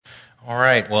All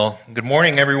right. Well, good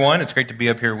morning, everyone. It's great to be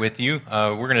up here with you.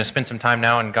 We're going to spend some time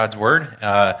now in God's Word.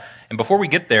 And before we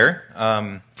get there,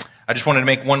 I just wanted to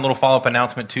make one little follow-up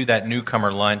announcement to that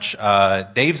newcomer lunch.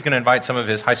 Dave's going to invite some of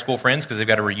his high school friends because they've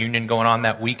got a reunion going on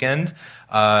that weekend.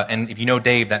 And if you know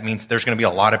Dave, that means there's going to be a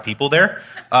lot of people there.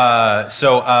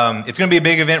 So it's going to be a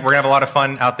big event. We're going to have a lot of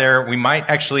fun out there. We might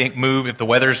actually move if the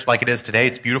weather's like it is today.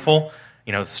 It's beautiful.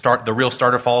 You know, the real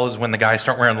start of fall is when the guys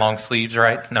start wearing long sleeves,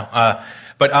 right? No.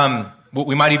 But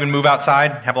we might even move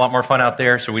outside, have a lot more fun out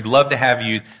there. So we'd love to have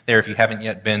you there if you haven't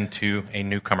yet been to a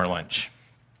newcomer lunch.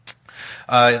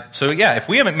 If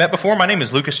we haven't met before, my name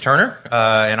is Lucas Turner,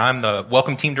 and I'm the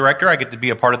Welcome Team Director. I get to be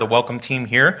a part of the Welcome Team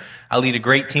here. I lead a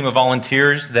great team of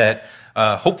volunteers that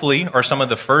hopefully are some of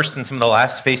the first and some of the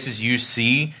last faces you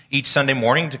see each Sunday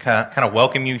morning to kind of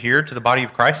welcome you here to the body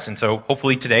of Christ. And so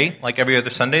hopefully today, like every other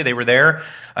Sunday, they were there,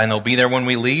 and they'll be there when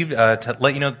we leave to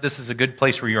let you know that this is a good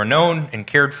place where you are known and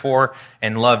cared for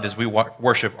and loved as we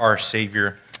worship our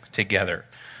Savior together.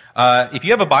 If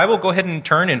you have a Bible, go ahead and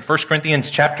turn in 1 Corinthians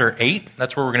chapter 8.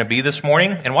 That's where we're going to be this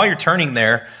morning. And while you're turning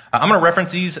there, I'm going to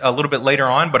reference these a little bit later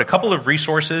on, but a couple of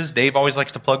resources. Dave always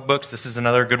likes to plug books. This is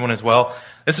another good one as well.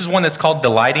 This is one that's called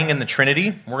Delighting in the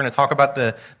Trinity. We're going to talk about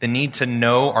the need to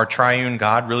know our triune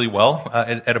God really well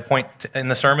at a point in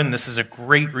the sermon. This is a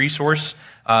great resource.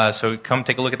 So come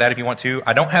take a look at that if you want to.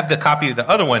 I don't have the copy of the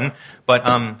other one, but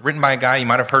written by a guy, you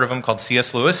might have heard of him, called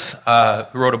C.S. Lewis,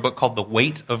 who wrote a book called The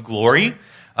Weight of Glory.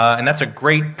 And that's a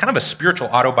great, kind of a spiritual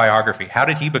autobiography. How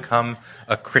did he become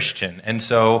a Christian? And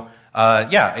so,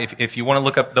 if you want to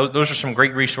look up, those are some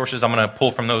great resources. I'm going to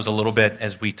pull from those a little bit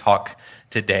as we talk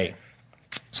today.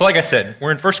 So like I said,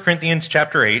 we're in 1 Corinthians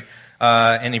chapter 8.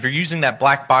 And if you're using that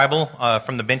black Bible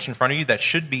from the bench in front of you, that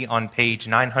should be on page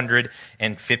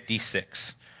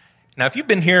 956. Now, if you've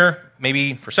been here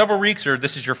maybe for several weeks or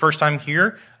this is your first time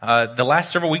here, the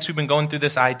last several weeks we've been going through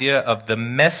this idea of the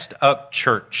messed up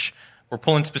church. We're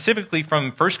pulling specifically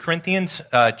from 1 Corinthians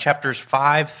chapters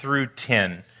 5 through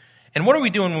 10. And what are we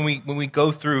doing when we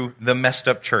go through the messed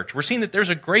up church? We're seeing that there's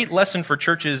a great lesson for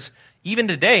churches even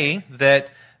today, that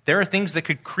there are things that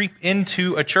could creep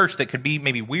into a church that could be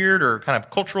maybe weird or kind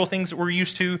of cultural things that we're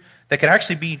used to that could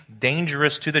actually be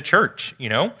dangerous to the church, you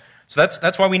know? So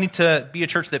that's why we need to be a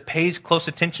church that pays close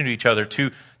attention to each other,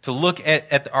 to look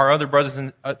at our other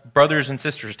brothers and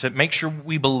sisters, to make sure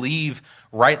we believe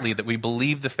rightly, that we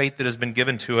believe the faith that has been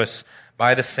given to us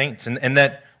by the saints, and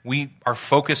that we are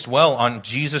focused well on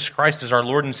Jesus Christ as our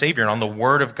Lord and Savior and on the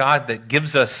Word of God that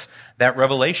gives us that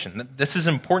revelation. This is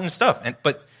important stuff,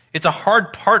 but it's a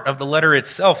hard part of the letter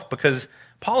itself because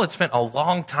Paul had spent a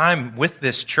long time with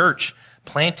this church,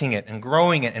 planting it and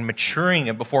growing it and maturing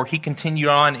it before he continued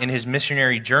on in his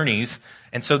missionary journeys.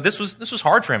 And so this was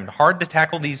hard for him, hard to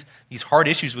tackle these hard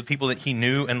issues with people that he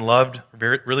knew and loved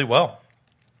really well.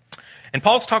 And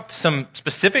Paul's talked some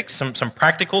specifics, some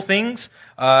practical things,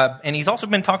 and he's also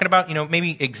been talking about,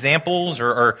 maybe examples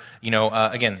or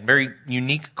again, very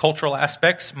unique cultural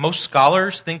aspects. Most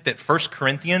scholars think that 1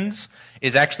 Corinthians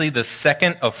is actually the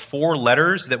second of 4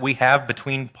 letters that we have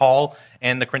between Paul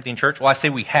and the Corinthian church. Well, I say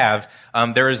we have.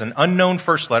 There is an unknown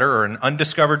first letter or an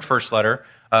undiscovered first letter,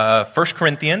 1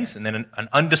 Corinthians, and then an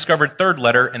undiscovered third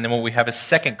letter, and then what we have is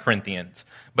 2 Corinthians.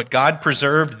 But God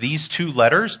preserved these 2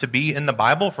 letters to be in the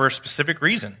Bible for a specific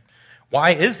reason. Why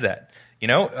is that?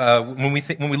 When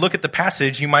we look at the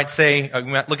passage, you might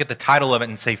look at the title of it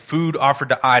and say, "Food offered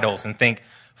to idols," and think,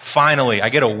 finally, I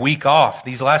get a week off.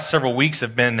 These last several weeks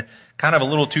have been kind of a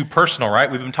little too personal,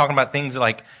 right? We've been talking about things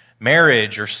like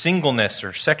marriage or singleness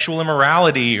or sexual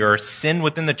immorality or sin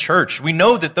within the church. We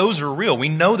know that those are real. We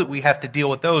know that we have to deal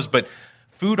with those, but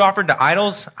food offered to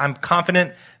idols, I'm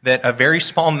confident that a very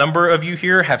small number of you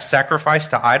here have sacrificed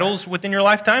to idols within your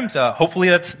lifetimes. Hopefully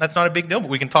that's not a big deal,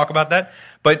 but we can talk about that.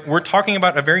 But we're talking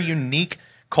about a very unique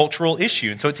cultural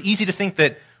issue. And so it's easy to think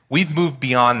that we've moved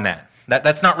beyond that.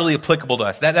 That's not really applicable to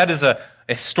us. That is a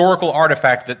historical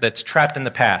artifact that's trapped in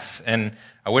the past. And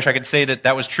I wish I could say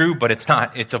that was true, but it's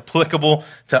not. It's applicable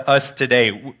to us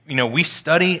today. We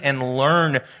study and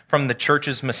learn from the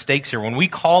church's mistakes here. When we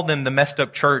call them the messed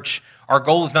up church, our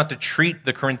goal is not to treat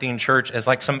the Corinthian church as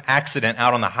like some accident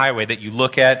out on the highway that you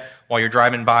look at while you're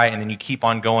driving by and then you keep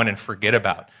on going and forget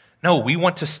about. No, we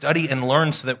want to study and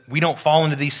learn so that we don't fall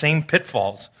into these same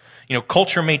pitfalls.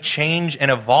 Culture may change and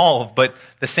evolve, but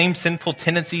the same sinful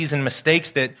tendencies and mistakes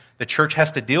that the church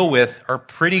has to deal with are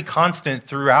pretty constant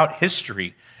throughout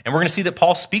history. And we're going to see that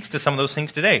Paul speaks to some of those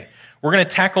things today. We're going to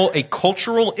tackle a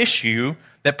cultural issue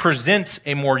that presents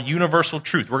a more universal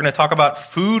truth. We're going to talk about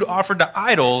food offered to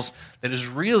idols that is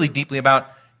really deeply about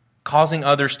causing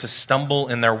others to stumble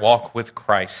in their walk with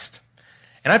Christ.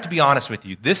 And I have to be honest with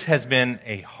you, this has been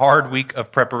a hard week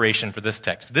of preparation for this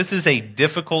text. This is a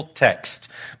difficult text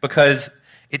because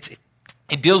it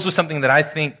deals with something that I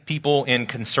think people in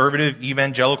conservative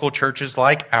evangelical churches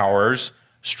like ours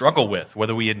struggle with,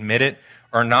 whether we admit it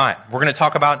or not. We're going to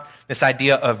talk about this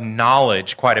idea of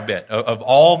knowledge quite a bit. Of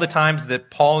all the times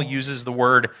that Paul uses the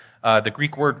word, the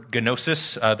Greek word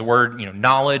gnosis, the word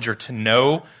knowledge or to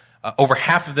know, over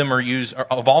half of them are used,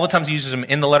 of all the times he uses them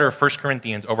in the letter of 1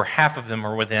 Corinthians, over half of them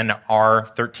are within our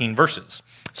 13 verses.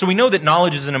 So we know that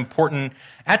knowledge is an important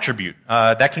attribute.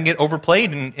 That can get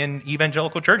overplayed in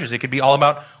evangelical churches. It could be all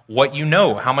about what you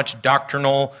know, how much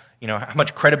doctrinal, how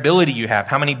much credibility you have,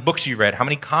 how many books you read, how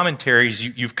many commentaries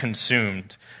you've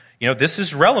consumed. This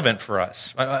is relevant for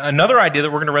us. Another idea that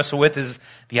we're going to wrestle with is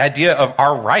the idea of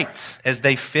our rights as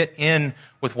they fit in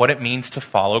with what it means to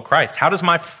follow Christ. How does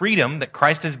my freedom that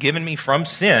Christ has given me from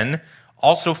sin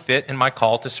also fit in my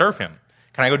call to serve him?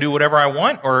 Can I go do whatever I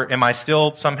want, or am I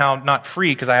still somehow not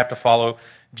free because I have to follow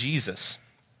Jesus?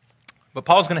 But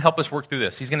Paul's going to help us work through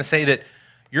this. He's going to say that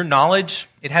your knowledge,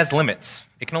 it has limits.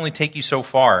 It can only take you so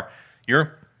far.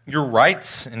 Your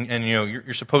rights and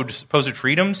your supposed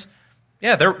freedoms,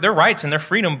 yeah, they're rights and they're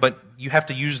freedom, but you have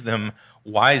to use them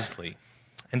wisely.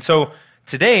 And so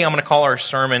today I'm going to call our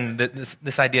sermon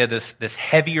this idea, this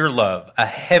heavier love, a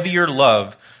heavier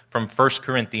love from 1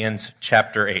 Corinthians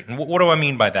chapter 8. And what do I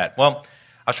mean by that? Well,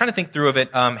 I was trying to think through of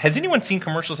it. Has anyone seen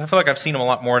commercials? I feel like I've seen them a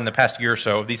lot more in the past year or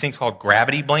so. These things called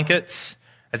gravity blankets.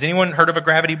 Has anyone heard of a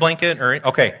gravity blanket?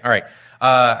 Okay, all right.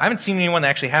 I haven't seen anyone that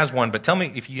actually has one, but tell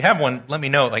me if you have one. Let me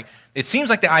know. It seems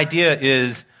like the idea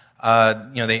is,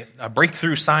 a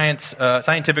breakthrough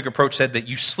scientific approach said that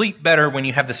you sleep better when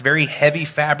you have this very heavy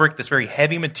fabric, this very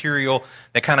heavy material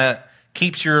that kind of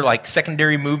keeps your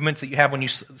secondary movements that you have when you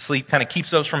sleep, kind of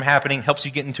keeps those from happening, helps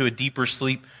you get into a deeper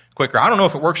sleep quicker. I don't know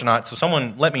if it works or not, so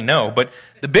someone let me know. But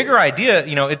the bigger idea,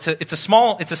 it's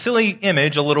a silly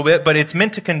image a little bit, but it's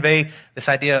meant to convey this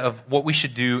idea of what we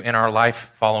should do in our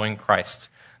life following Christ.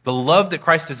 The love that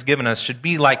Christ has given us should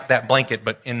be like that blanket,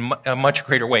 but in a much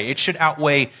greater way. It should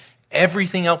outweigh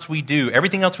everything else we do,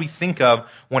 everything else we think of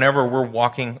whenever we're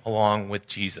walking along with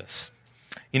Jesus.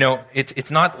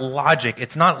 It's not logic,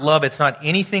 it's not love, it's not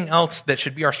anything else that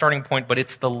should be our starting point, but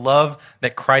it's the love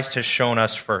that Christ has shown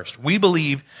us first. We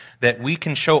believe that we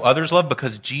can show others love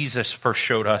because Jesus first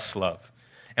showed us love.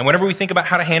 And whenever we think about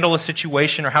how to handle a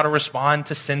situation or how to respond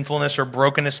to sinfulness or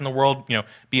brokenness in the world,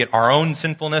 be it our own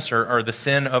sinfulness or the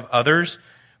sin of others,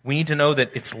 we need to know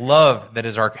that it's love that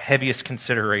is our heaviest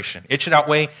consideration. It should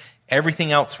outweigh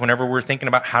everything else whenever we're thinking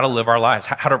about how to live our lives,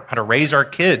 how to raise our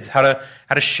kids, how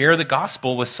to share the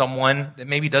gospel with someone that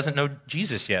maybe doesn't know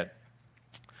Jesus yet.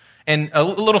 And a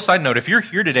little side note, if you're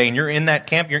here today and you're in that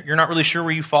camp, you're not really sure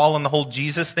where you fall on the whole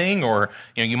Jesus thing, or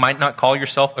you might not call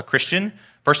yourself a Christian.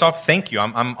 First off, thank you.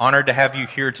 I'm honored to have you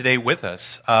here today with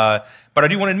us. But I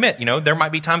do want to admit, there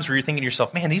might be times where you're thinking to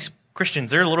yourself, man, these Christians,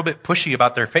 they're a little bit pushy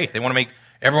about their faith. They want to make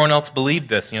everyone else believe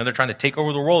this. They're trying to take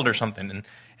over the world or something. And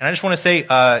I just want to say,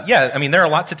 there are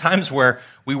lots of times where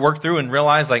we work through and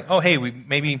realize we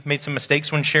maybe made some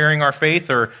mistakes when sharing our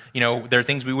faith, or, there are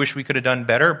things we wish we could have done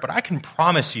better. But I can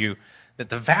promise you that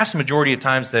the vast majority of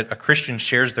times that a Christian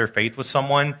shares their faith with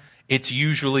someone, it's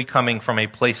usually coming from a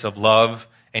place of love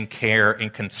and care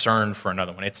and concern for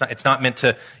another one. It's not meant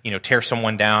to, tear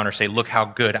someone down or say, look how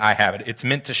good I have it. It's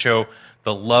meant to show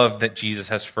the love that Jesus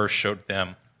has first showed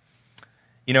them.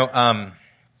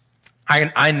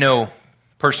 I know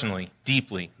personally,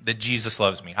 deeply, that Jesus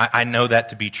loves me. I know that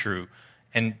to be true.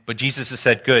 But Jesus has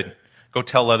said, good, go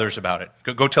tell others about it.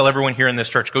 Go tell everyone here in this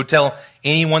church. Go tell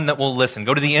anyone that will listen.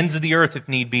 Go to the ends of the earth if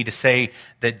need be to say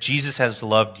that Jesus has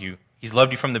loved you. He's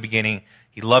loved you from the beginning.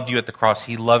 He loved you at the cross.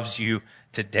 He loves you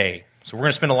today. So we're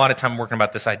going to spend a lot of time working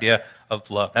about this idea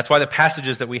of love. That's why the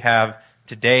passages that we have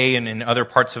today and in other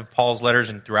parts of Paul's letters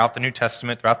and throughout the New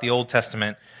Testament, throughout the Old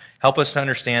Testament, help us to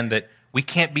understand that we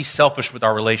can't be selfish with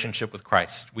our relationship with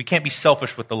Christ. We can't be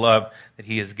selfish with the love that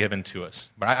he has given to us.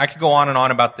 But I could go on and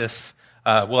on about this.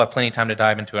 We'll have plenty of time to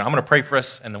dive into it. I'm going to pray for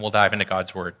us, and then we'll dive into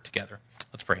God's word together.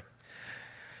 Let's pray.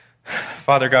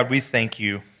 Father God, we thank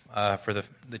you for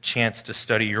the chance to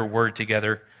study your word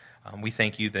together. We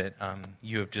thank you that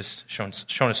you have just shown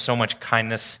us so much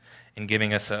kindness in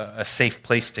giving us a safe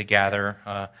place to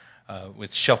gather,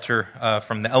 with shelter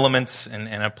from the elements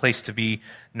and a place to be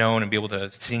known and be able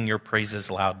to sing your praises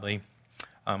loudly.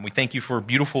 We thank you for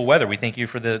beautiful weather. We thank you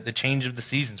for the change of the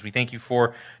seasons. We thank you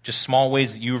for just small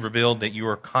ways that you have revealed that you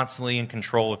are constantly in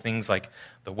control of things like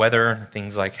the weather,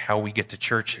 things like how we get to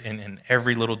church, and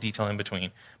every little detail in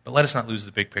between. But let us not lose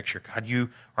the big picture. God, you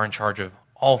are in charge of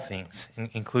all things,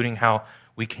 including how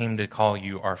we came to call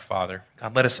you our Father.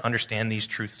 God, let us understand these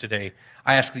truths today.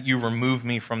 I ask that you remove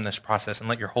me from this process and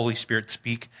let your Holy Spirit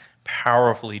speak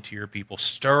powerfully to your people.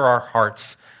 Stir our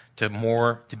hearts to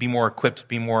be more equipped, to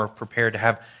be more prepared, to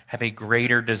have a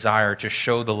greater desire to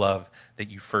show the love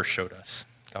that you first showed us.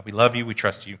 God, we love you. We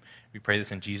trust you. We pray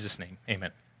this in Jesus' name.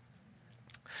 Amen.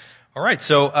 All right.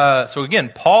 So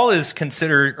again, Paul is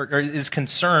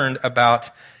concerned about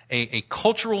a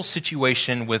cultural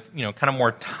situation with, kind of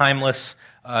more timeless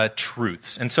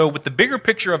truths. And so with the bigger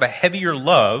picture of a heavier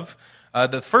love,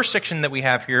 the first section that we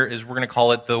have here is we're going to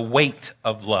call it the weight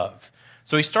of love.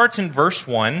 So he starts in verse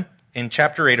 1 in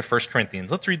chapter 8 of 1 Corinthians.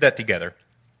 Let's read that together.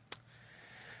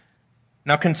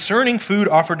 Now concerning food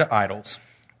offered to idols,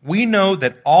 we know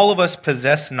that all of us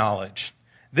possess knowledge.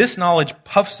 This knowledge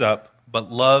puffs up, but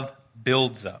love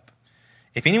builds up.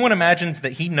 If anyone imagines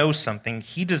that he knows something,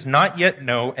 he does not yet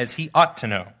know as he ought to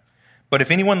know. But if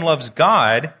anyone loves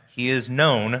God, he is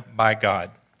known by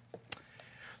God.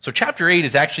 So chapter 8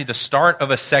 is actually the start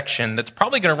of a section that's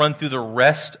probably going to run through the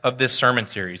rest of this sermon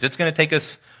series. It's going to take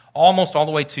us almost all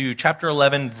the way to chapter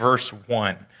 11, verse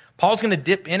 1. Paul's going to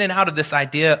dip in and out of this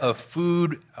idea of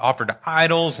food offered to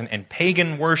idols and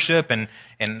pagan worship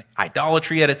and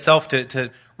idolatry at itself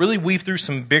to really weave through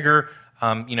some bigger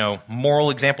moral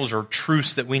examples or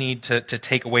truths that we need to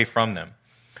take away from them.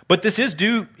 But this is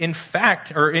due, in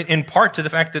fact, or in part to the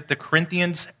fact that the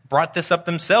Corinthians brought this up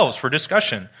themselves for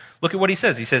discussion. Look at what he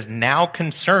says. He says, now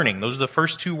concerning. Those are the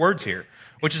first two words here,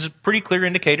 which is a pretty clear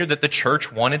indicator that the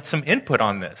church wanted some input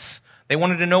on this. They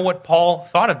wanted to know what Paul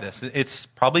thought of this. It's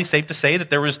probably safe to say that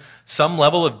there was some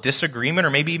level of disagreement or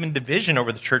maybe even division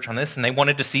over the church on this, and they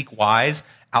wanted to seek wise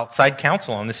outside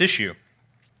counsel on this issue.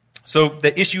 So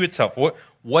the issue itself,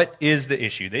 what is the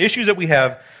issue? The issue is that we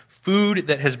have food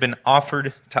that has been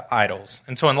offered to idols.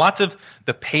 And so in lots of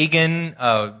the pagan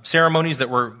ceremonies that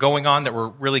were going on that were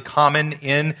really common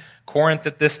in Corinth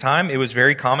at this time, it was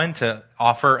very common to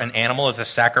offer an animal as a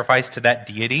sacrifice to that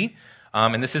deity.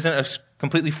 And this isn't a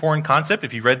completely foreign concept.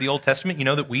 If you read the Old Testament, you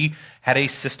know that we had a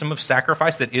system of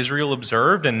sacrifice that Israel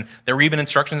observed, and there were even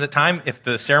instructions at the time, if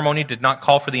the ceremony did not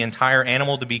call for the entire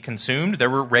animal to be consumed, there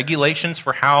were regulations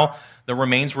for how the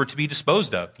remains were to be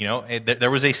disposed of.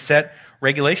 There was a set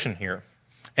regulation here.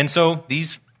 And so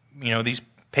these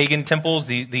pagan temples,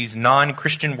 these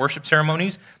non-Christian worship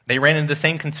ceremonies, they ran into the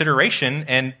same consideration,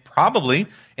 and probably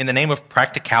in the name of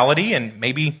practicality and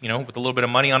maybe, with a little bit of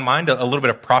money on mind, a little bit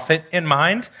of profit in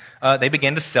mind, they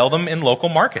began to sell them in local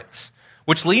markets.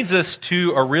 Which leads us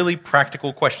to a really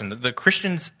practical question. The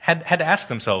Christians had to ask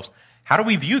themselves, how do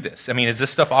we view this? I mean, is this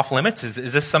stuff off limits?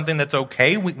 Is this something that's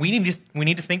okay? We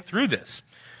need to think through this.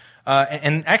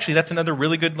 And actually, that's another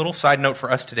really good little side note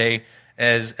for us today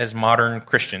as modern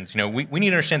Christians. We need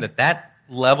to understand that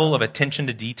level of attention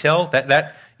to detail,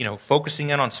 that focusing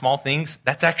in on small things,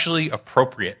 that's actually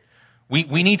appropriate.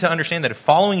 We need to understand that if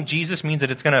following Jesus means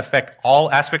that it's going to affect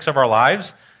all aspects of our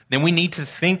lives, then we need to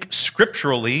think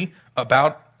scripturally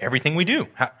about everything we do.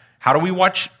 How do we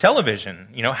watch television?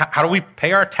 How do we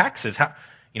pay our taxes?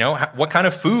 What kind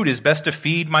of food is best to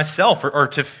feed myself or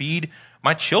to feed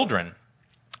my children?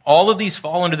 All of these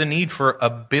fall under the need for a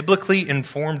biblically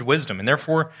informed wisdom, and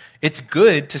therefore it's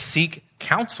good to seek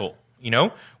counsel.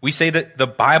 We say that the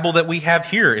Bible that we have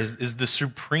here is the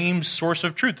supreme source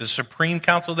of truth, the supreme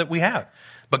counsel that we have.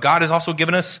 But God has also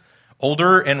given us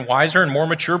older and wiser and more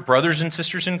mature brothers and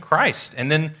sisters in Christ. And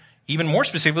then even more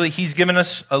specifically, he's given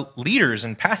us leaders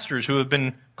and pastors who have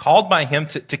been called by him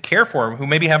to care for him, who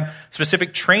maybe have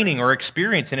specific training or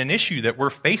experience in an issue that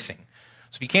we're facing.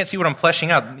 So if you can't see what I'm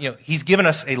fleshing out, he's given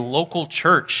us a local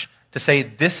church to say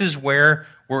this is where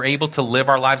we're able to live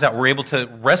our lives out. We're able to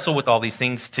wrestle with all these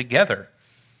things together.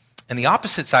 And the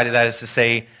opposite side of that is to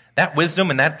say that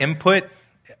wisdom and that input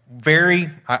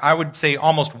I would say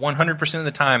almost 100% of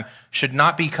the time should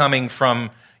not be coming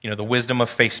from the wisdom of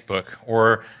Facebook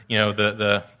or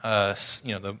the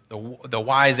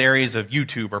wise areas of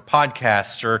YouTube or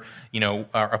podcasts or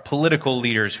our political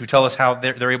leaders who tell us how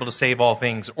they're able to save all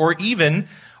things, or even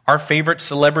our favorite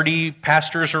celebrity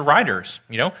pastors or writers.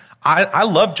 I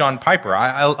love John Piper.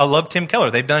 I love Tim Keller.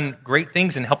 They've done great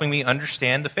things in helping me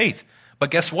understand the faith. But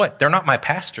guess what? They're not my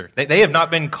pastor. They have not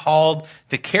been called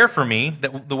to care for me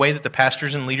the way that the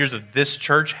pastors and leaders of this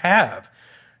church have.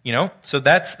 So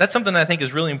that's something that I think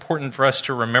is really important for us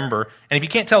to remember. And if you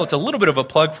can't tell, it's a little bit of a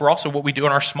plug for also what we do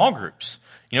in our small groups.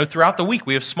 Throughout the week,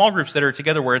 we have small groups that are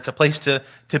together where it's a place to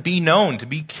be known, to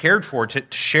be cared for, to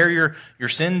share your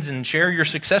sins and share your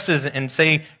successes and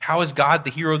say, how is God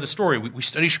the hero of the story? We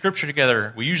study scripture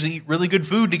together. We usually eat really good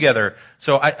food together.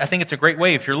 So I think it's a great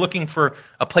way. If you're looking for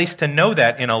a place to know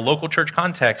that in a local church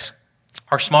context,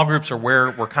 Our small groups are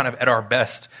where we're kind of at our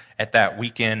best at that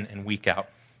week in and week out.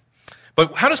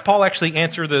 But how does Paul actually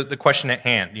answer the question at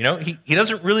hand? You know, he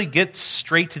doesn't really get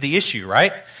straight to the issue,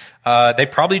 right? They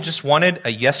probably just wanted a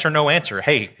yes or no answer.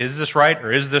 Hey, is this right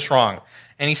or is this wrong?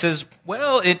 And he says,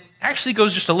 well, it actually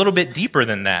goes just a little bit deeper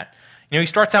than that. You know, he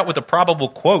starts out with a probable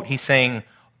quote. He's saying,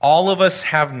 all of us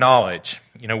have knowledge.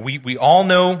 You know, we all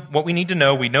know what we need to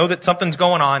know. We know that something's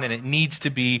going on and it needs to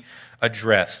be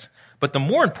addressed. But the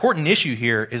more important issue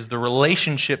here is the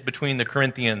relationship between the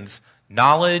Corinthians'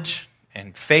 knowledge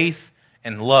and faith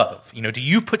and love. You know, do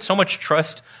you put so much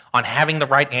trust on having the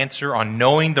right answer, on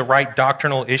knowing the right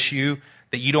doctrinal issue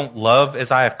that you don't love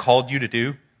as I have called you to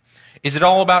do? Is it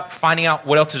all about finding out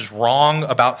what else is wrong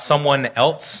about someone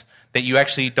else that you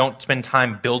actually don't spend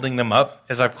time building them up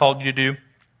as I've called you to do?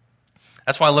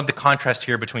 That's why I love the contrast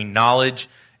here between knowledge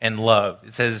and love.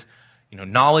 It says, you know,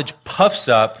 knowledge puffs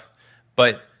up,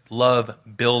 but love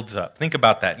builds up. Think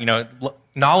about that. You know,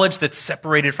 knowledge that's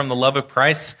separated from the love of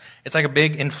Christ, it's like a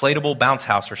big inflatable bounce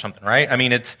house or something, right? I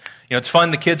mean, it's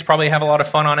fun. The kids probably have a lot of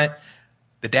fun on it.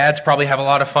 The dads probably have a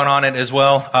lot of fun on it as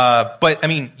well. But I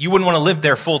mean, you wouldn't want to live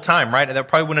there full time, right? That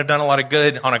probably wouldn't have done a lot of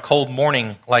good on a cold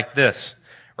morning like this,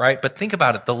 right? But think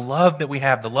about it. The love that we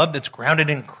have, the love that's grounded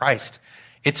in Christ,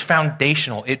 it's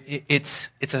foundational. It's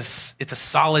a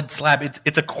solid slab.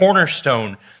 It's a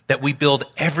cornerstone that we build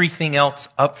everything else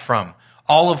up from.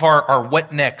 All of our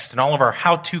what next and all of our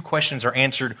how-to questions are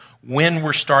answered when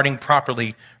we're starting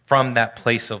properly from that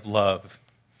place of love.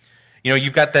 You know,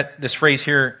 you've got this phrase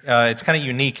here. It's kind of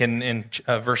unique in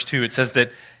verse 2. It says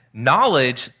that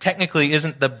knowledge technically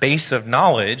isn't the base of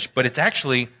knowledge, but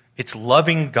it's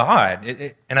loving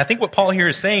God. And I think what Paul here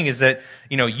is saying is that,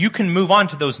 you know, you can move on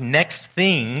to those next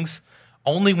things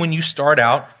only when you start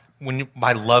out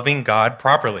by loving God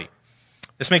properly.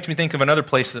 This makes me think of another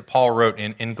place that Paul wrote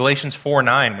in Galatians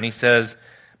 4:9 when he says,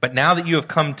 but now that you have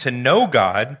come to know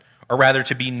God, or rather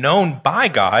to be known by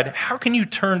God, how can you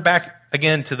turn back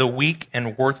again to the weak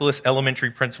and worthless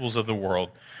elementary principles of the world,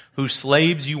 whose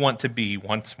slaves you want to be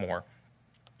once more?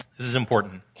 This is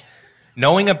important.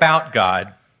 Knowing about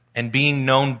God and being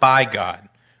known by God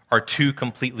are two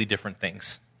completely different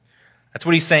things. That's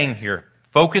what he's saying here.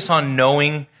 Focus on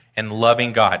knowing and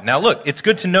loving God. Now look, it's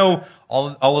good to know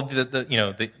all of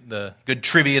the good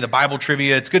trivia, the Bible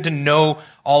trivia. It's good to know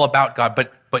all about God,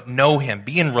 but know him.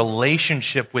 Be in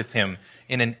relationship with him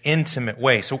in an intimate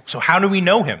way. So how do we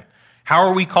know him? How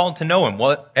are we called to know him?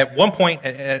 Well, at one point,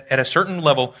 at a certain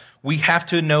level, we have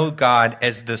to know God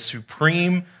as the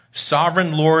supreme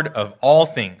sovereign Lord of all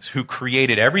things, who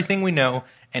created everything we know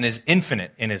and is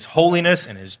infinite in his holiness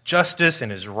and his justice and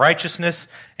his righteousness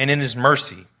and in his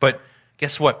mercy. But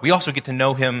guess what? We also get to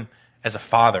know him as a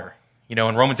father. You know,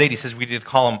 in Romans 8, he says we get to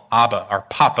call him Abba, our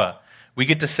Papa. We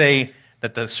get to say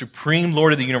that the supreme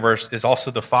Lord of the universe is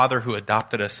also the Father who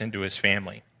adopted us into his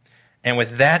family. And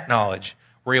with that knowledge,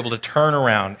 we're able to turn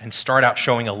around and start out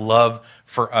showing a love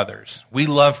for others. We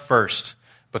love first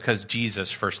because Jesus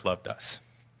first loved us.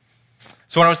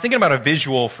 So when I was thinking about a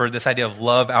visual for this idea of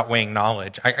love outweighing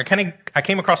knowledge, I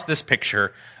came across this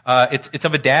picture. It's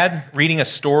of a dad reading a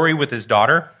story with his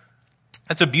daughter.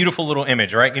 That's a beautiful little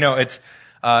image, right? You know,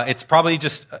 it's probably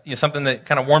just something that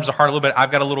kind of warms the heart a little bit.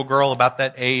 I've got a little girl about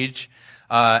that age,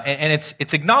 and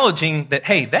it's acknowledging that,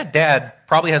 hey, that dad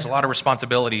probably has a lot of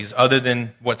responsibilities other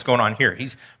than what's going on here.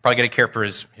 He's probably got to care for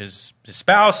his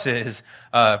spouse,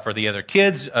 for the other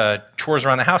kids, chores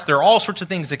around the house. There are all sorts of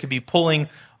things that could be pulling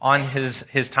on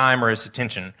his time or his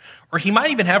attention. Or he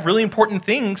might even have really important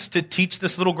things to teach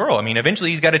this little girl. I mean, eventually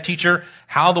he's got to teach her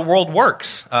how the world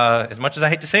works. As much as I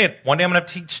hate to say it, one day I'm going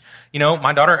to teach,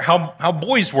 my daughter how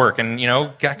boys work and,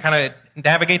 kind of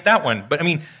navigate that one. But I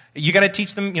mean, you got to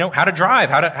teach them, how to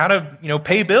drive, how to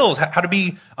pay bills, how to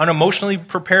be an emotionally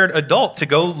prepared adult to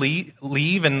go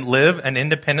leave and live an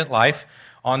independent life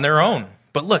on their own.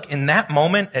 But look, in that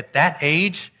moment, at that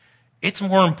age, it's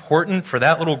more important for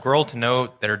that little girl to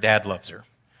know that her dad loves her.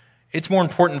 It's more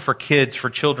important for kids, for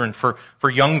children, for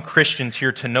young Christians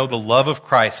here to know the love of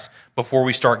Christ before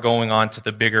we start going on to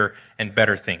the bigger and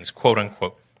better things, quote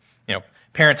unquote.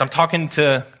 Parents, I'm talking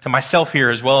to myself here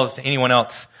as well as to anyone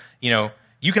else.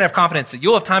 You can have confidence that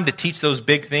you'll have time to teach those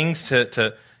big things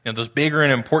to those bigger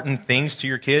and important things to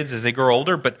your kids as they grow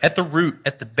older. But at the root,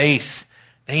 at the base,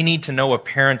 they need to know a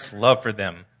parent's love for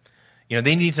them.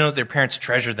 They need to know that their parents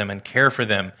treasure them and care for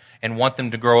them and want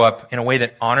them to grow up in a way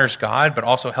that honors God, but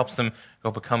also helps them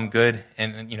go become good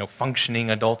and functioning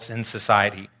adults in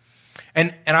society.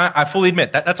 And I fully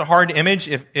admit that's a hard image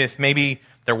if maybe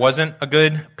there wasn't a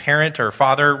good parent or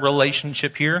father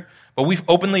relationship here. But we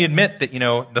openly admit that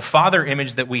the father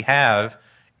image that we have,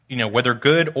 whether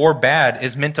good or bad,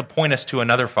 is meant to point us to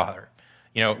another father.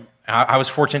 I was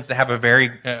fortunate to have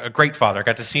a great father. I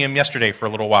got to see him yesterday for a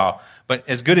little while. But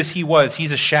as good as he was,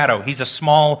 he's a shadow. He's a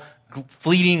small,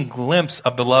 fleeting glimpse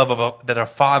of the love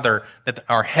that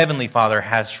our heavenly Father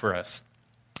has for us.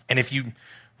 And if you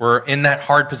were in that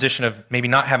hard position of maybe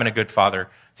not having a good father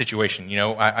situation,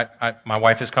 my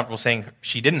wife is comfortable saying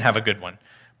she didn't have a good one.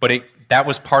 But that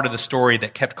was part of the story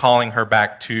that kept calling her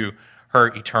back to her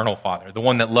eternal Father, the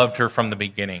one that loved her from the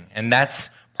beginning. And that's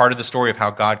part of the story of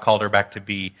how God called her back to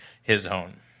be his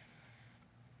own.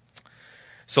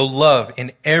 So love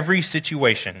in every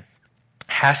situation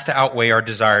has to outweigh our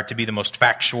desire to be the most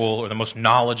factual or the most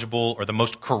knowledgeable or the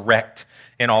most correct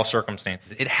in all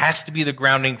circumstances. It has to be the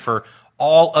grounding for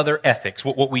all other ethics,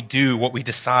 what we do, what we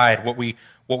decide, what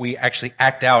we actually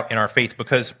act out in our faith.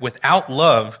 Because without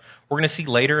love, we're going to see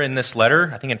later in this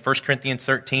letter, I think in 1 Corinthians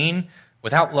 13,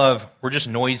 without love, we're just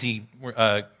noisy,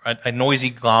 a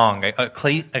noisy gong, a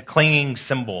clanging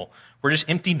cymbal. We're just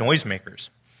empty noisemakers.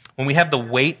 When we have the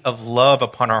weight of love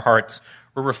upon our hearts,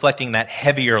 we're reflecting that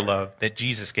heavier love that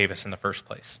Jesus gave us in the first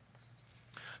place.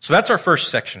 So that's our first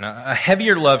section. A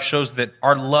heavier love shows that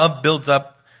our love builds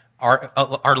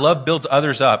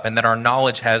others up, and that our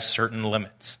knowledge has certain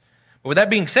limits. But with that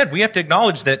being said, we have to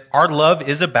acknowledge that our love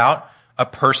is about a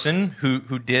person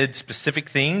who did specific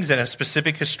things at a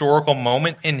specific historical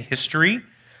moment in history.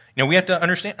 We have to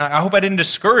understand. I hope I didn't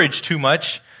discourage too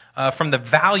much from the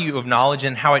value of knowledge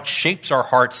and how it shapes our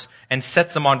hearts and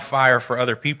sets them on fire for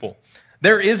other people.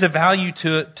 There is a value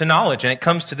to knowledge, and it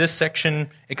comes in this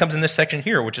section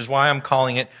here, which is why I'm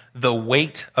calling it the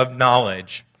weight of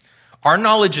knowledge. Our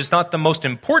knowledge is not the most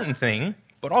important thing,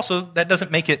 but also that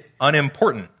doesn't make it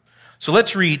unimportant. So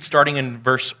let's read starting in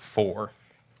verse 4.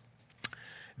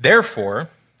 Therefore,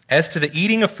 as to the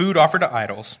eating of food offered to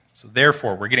idols, so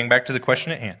therefore, we're getting back to the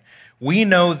question at hand, we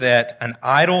know that an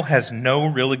idol has no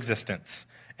real existence,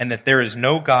 and that there is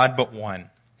no God but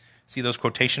one. See those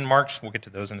quotation marks? We'll get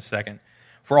to those in a second.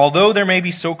 For although there may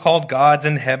be so-called gods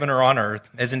in heaven or on earth,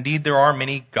 as indeed there are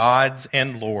many gods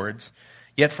and lords,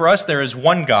 yet for us there is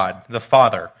one God, the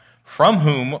Father, from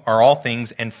whom are all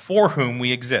things and for whom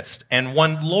we exist, and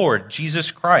one Lord,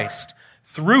 Jesus Christ,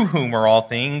 through whom are all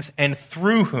things and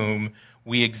through whom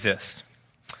we exist.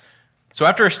 So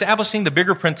after establishing the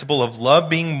bigger principle of love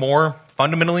being more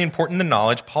fundamentally important than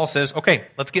knowledge, Paul says, okay,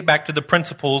 let's get back to the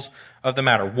principles of the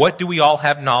matter. What do we all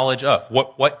have knowledge of?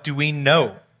 What do we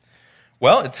know?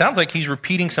 Well, it sounds like he's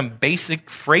repeating some basic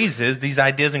phrases, these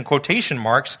ideas in quotation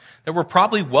marks, that were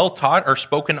probably well taught or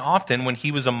spoken often when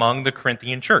he was among the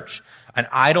Corinthian church. An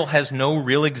idol has no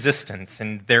real existence,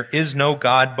 and there is no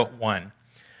God but one.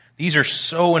 These are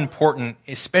so important,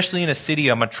 especially in a city,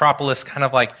 a metropolis kind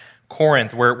of like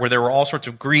Corinth, where there were all sorts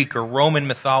of Greek or Roman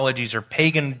mythologies or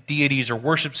pagan deities or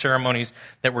worship ceremonies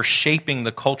that were shaping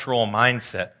the cultural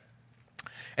mindset.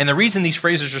 And the reason these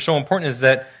phrases are so important is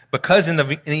that because in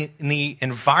the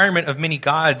environment of many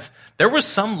gods, there was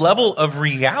some level of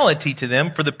reality to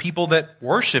them for the people that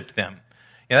worshiped them.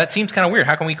 That seems kind of weird.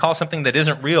 How can we call something that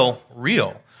isn't real,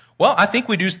 real? Well, I think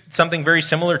we do something very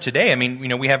similar today. I mean,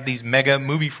 we have these mega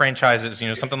movie franchises,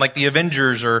 something like The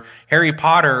Avengers or Harry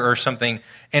Potter or something.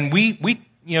 And we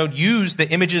use the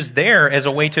images there as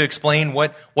a way to explain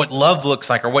what love looks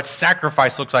like, or what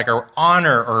sacrifice looks like, or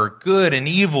honor, or good and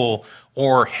evil,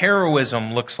 or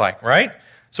heroism looks like, right?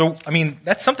 So,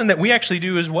 that's something that we actually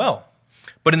do as well.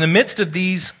 But in the midst of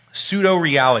these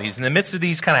pseudo-realities, in the midst of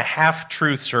these kind of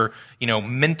half-truths or,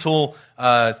 mental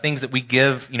things that we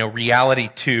give, reality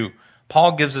to,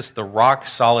 Paul gives us the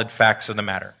rock-solid facts of the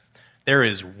matter. There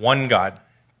is one God.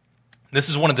 This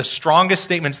is one of the strongest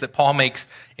statements that Paul makes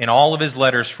in all of his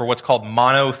letters for what's called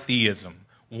monotheism,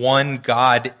 one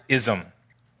God-ism.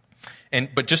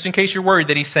 But just in case you're worried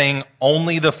that he's saying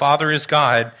only the Father is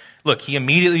God, look, he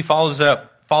immediately follows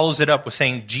it up with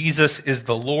saying Jesus is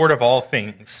the Lord of all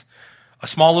things. A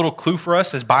small little clue for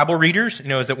us as Bible readers,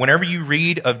 is that whenever you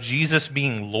read of Jesus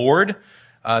being Lord,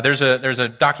 there's a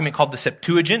document called the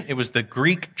Septuagint. It was the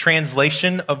Greek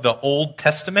translation of the Old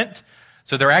Testament.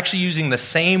 So they're actually using the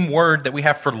same word that we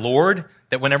have for Lord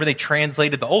that whenever they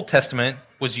translated the Old Testament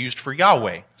was used for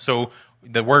Yahweh. So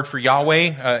the word for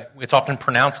Yahweh, it's often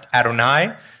pronounced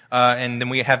Adonai, and then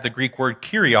we have the Greek word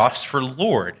Kyrios for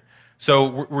Lord.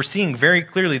 So we're seeing very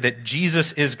clearly that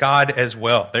Jesus is God as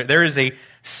well. There is a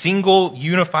single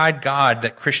unified God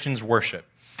that Christians worship.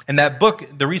 And that book,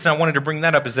 the reason I wanted to bring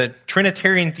that up is that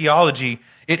Trinitarian theology,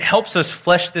 it helps us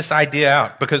flesh this idea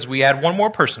out because we add one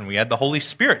more person. We add the Holy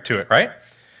Spirit to it, right?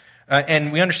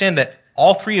 And we understand that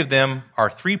all three of them are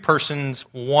three persons,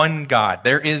 one God.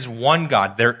 There is one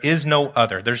God. There is no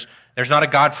other. There's There's not a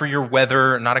God for your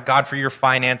weather, not a God for your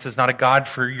finances, not a God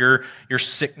for your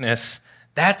sickness.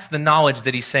 That's the knowledge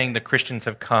that he's saying the Christians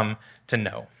have come to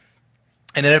know.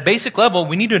 And at a basic level,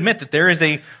 we need to admit that there is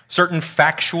a certain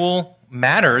factual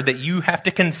matter that you have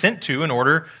to consent to in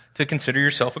order to consider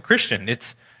yourself a Christian.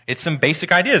 It's some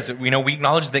basic ideas. We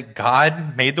acknowledge that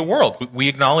God made the world. We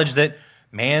acknowledge that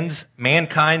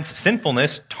mankind's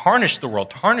sinfulness tarnished the world,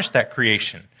 tarnished that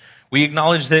creation. We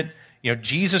acknowledge that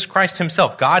Jesus Christ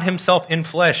himself, God himself in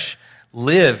flesh,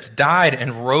 lived, died,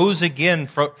 and rose again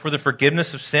for the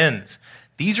forgiveness of sins.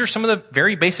 These are some of the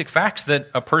very basic facts that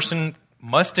a person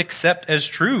must accept as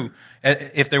true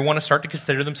if they want to start to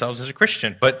consider themselves as a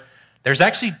Christian. But there's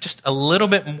actually just a little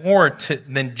bit more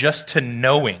than just to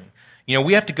knowing.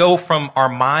 We have to go from our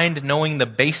mind knowing the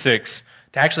basics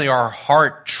to actually our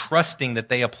heart trusting that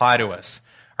they apply to us.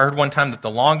 I heard one time that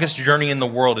the longest journey in the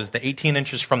world is the 18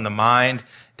 inches from the mind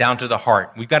down to the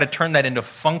heart. We've got to turn that into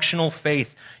functional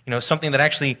faith, something that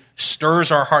actually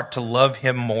stirs our heart to love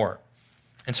him more.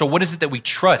 And so what is it that we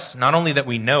trust? Not only that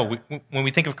we know, when we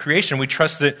think of creation, we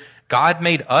trust that God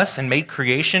made us and made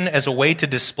creation as a way to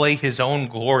display his own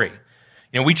glory.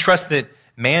 We trust that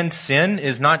man's sin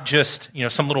is not just,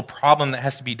 some little problem that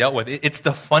has to be dealt with. It's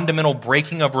the fundamental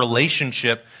breaking of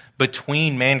relationship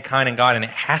between mankind and God, and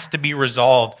it has to be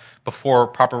resolved before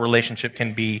proper relationship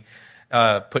can be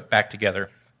put back together.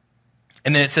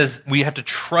 And then it says we have to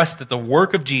trust that the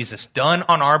work of Jesus done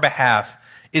on our behalf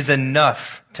is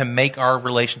enough to make our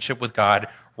relationship with God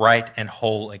right and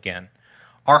whole again.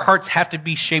 Our hearts have to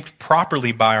be shaped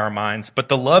properly by our minds, but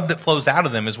the love that flows out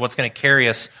of them is what's going to carry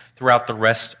us throughout the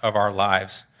rest of our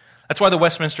lives. That's why the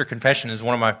Westminster Confession is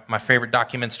one of my favorite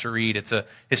documents to read. It's a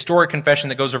historic confession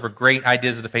that goes over great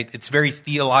ideas of the faith. It's very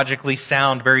theologically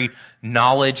sound, very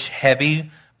knowledge heavy,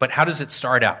 but how does it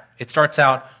start out? It starts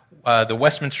out, the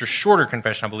Westminster Shorter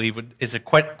Confession, I believe, is a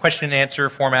question and answer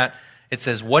format. It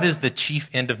says, what is the chief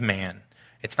end of man?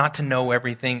 It's not to know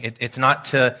everything. It's not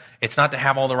to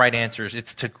have all the right answers.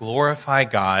 It's to glorify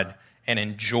God and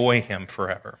enjoy him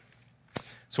forever.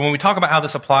 So when we talk about how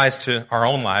this applies to our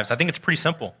own lives, I think it's pretty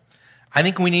simple. I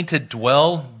think we need to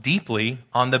dwell deeply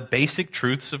on the basic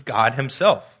truths of God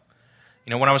himself.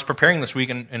 When I was preparing this week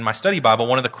in my study Bible,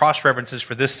 one of the cross references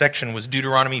for this section was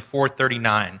Deuteronomy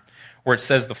 4:39, where it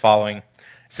says the following. It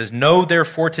says, know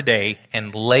therefore today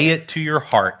and lay it to your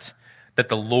heart that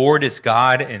the Lord is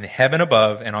God in heaven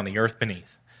above and on the earth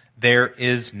beneath. There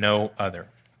is no other.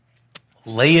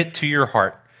 Lay it to your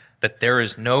heart that there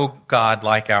is no God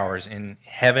like ours in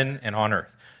heaven and on earth.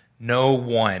 No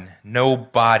one, no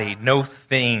body, no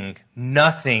thing,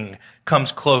 nothing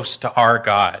comes close to our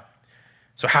God.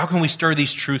 So how can we stir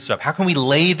these truths up? How can we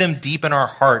lay them deep in our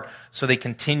heart so they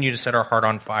continue to set our heart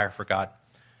on fire for God?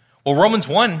 Well, Romans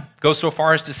 1 goes so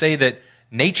far as to say that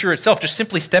nature itself, just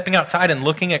simply stepping outside and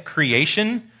looking at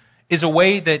creation, is a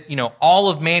way that, all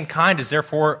of mankind is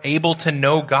therefore able to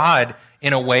know God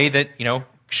in a way that,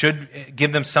 should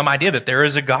give them some idea that there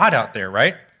is a God out there,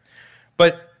 right?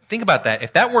 But think about that.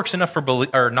 If that works enough for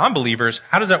non-believers,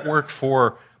 how does that work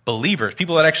for believers?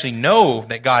 People that actually know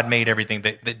that God made everything,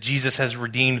 that Jesus has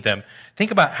redeemed them.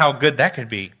 Think about how good that could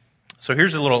be. So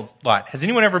here's a little thought. Has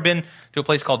anyone ever been to a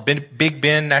place called Big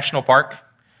Bend National Park?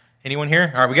 Anyone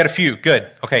here? All right, we got a few.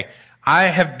 Good. Okay. I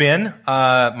have been.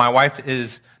 My wife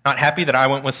is not happy that I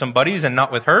went with some buddies and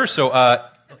not with her, so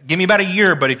give me about a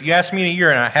year, but if you ask me in a year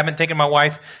and I haven't taken my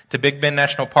wife to Big Bend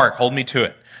National Park, hold me to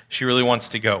it. She really wants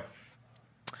to go.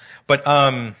 But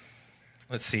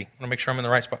let's see. I want to make sure I'm in the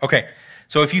right spot. Okay.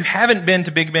 So if you haven't been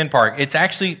to Big Bend Park, it's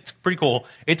pretty cool.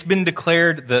 It's been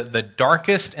declared the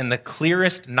darkest and the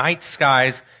clearest night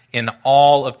skies in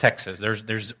all of Texas.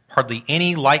 There's hardly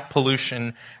any light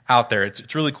pollution out there.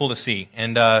 It's really cool to see.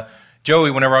 And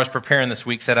Joey, whenever I was preparing this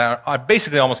week, said I'd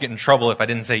basically almost get in trouble if I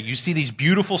didn't say, you see these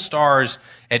beautiful stars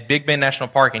at Big Bend National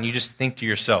Park, and you just think to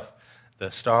yourself,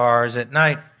 the stars at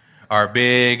night are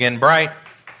big and bright.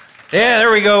 Yeah,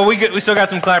 there we go. We still got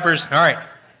some clappers. All right.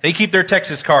 They keep their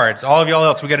Texas cards. All of y'all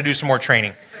else, we got to do some more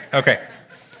training. Okay.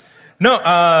 No,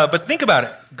 but think about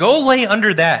it. Go lay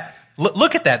under that.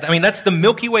 Look at that. I mean, that's the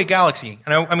Milky Way galaxy.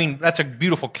 And I mean, that's a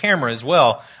beautiful camera as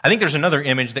well. I think there's another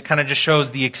image that kind of just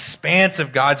shows the expanse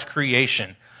of God's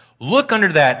creation. Look under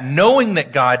that, knowing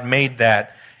that God made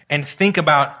that, and think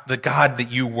about the God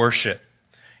that you worship.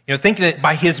 Think that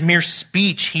by his mere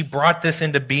speech, he brought this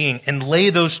into being, and lay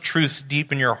those truths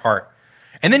deep in your heart.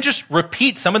 And then just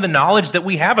repeat some of the knowledge that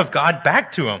we have of God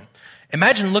back to him.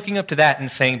 Imagine looking up to that and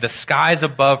saying, the skies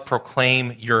above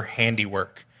proclaim your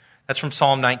handiwork. That's from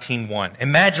Psalm 19:1.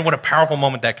 Imagine what a powerful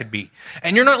moment that could be.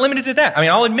 And you're not limited to that. I mean,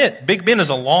 I'll admit, Big Bend is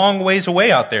a long ways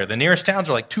away out there. The nearest towns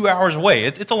are like 2 hours away.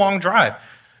 It's a long drive.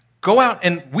 Go out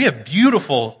and we have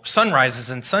beautiful sunrises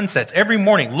and sunsets every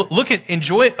morning.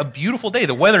 Enjoy a beautiful day.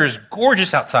 The weather is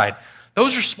gorgeous outside.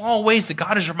 Those are small ways that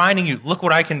God is reminding you, look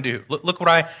what I can do. Look what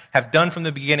I have done from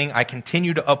the beginning. I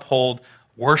continue to uphold.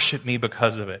 Worship me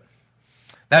because of it.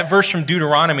 That verse from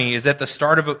Deuteronomy is at the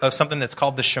start of something that's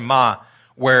called the Shema,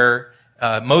 where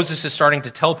Moses is starting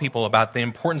to tell people about the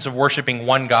importance of worshiping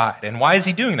one God. And why is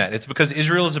he doing that? It's because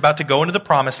Israel is about to go into the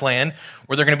promised land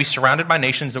where they're going to be surrounded by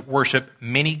nations that worship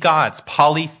many gods,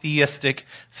 polytheistic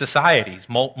societies,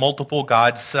 multiple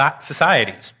god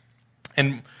societies.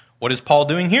 And what is Paul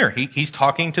doing here? He's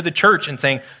talking to the church and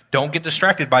saying, don't get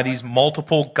distracted by these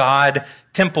multiple god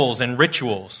temples and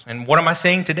rituals. And what am I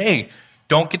saying today?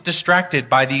 Don't get distracted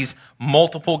by these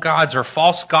multiple gods or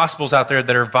false gospels out there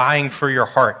that are vying for your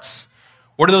hearts.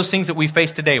 What are those things that we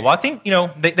face today? Well, I think,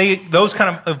 those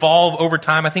kind of evolve over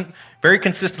time. I think very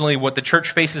consistently what the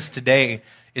church faces today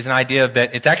is an idea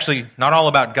that it's actually not all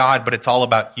about God, but it's all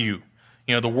about you.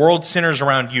 The world centers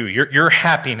around you, your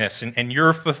happiness and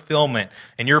your fulfillment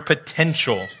and your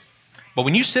potential. But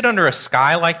when you sit under a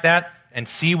sky like that and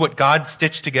see what God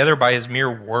stitched together by his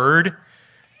mere word,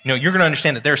 you're going to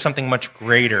understand that there's something much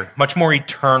greater, much more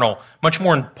eternal, much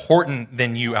more important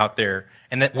than you out there.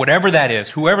 And that whatever that is,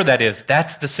 whoever that is,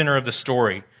 that's the center of the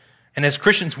story. And as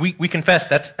Christians, we confess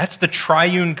that's the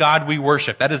triune God we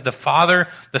worship. That is the Father,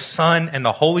 the Son, and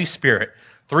the Holy Spirit.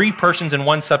 3 persons in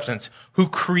one substance who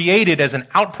created as an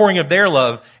outpouring of their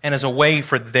love and as a way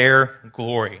for their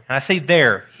glory. And I say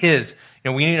his.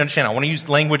 We need to understand, I want to use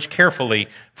language carefully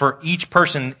for each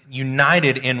person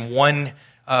united in one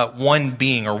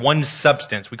being or one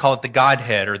substance. We call it the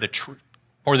Godhead or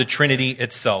the Trinity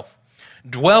itself.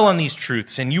 Dwell on these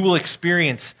truths and you will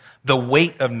experience the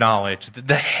weight of knowledge,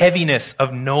 the heaviness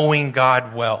of knowing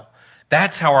God well.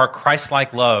 That's how our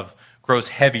Christ-like love grows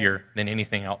heavier than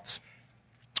anything else.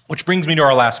 Which brings me to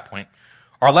our last point.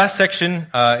 Our last section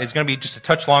is going to be just a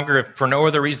touch longer for no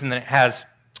other reason than it has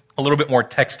a little bit more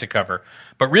text to cover.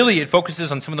 But really it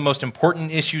focuses on some of the most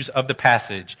important issues of the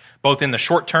passage, both in the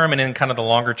short term and in kind of the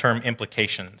longer term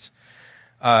implications.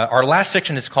 Our last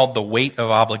section is called the weight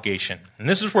of obligation. And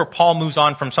this is where Paul moves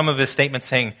on from some of his statements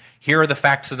saying, here are the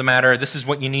facts of the matter, this is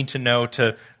what you need to know,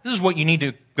 to this is what you need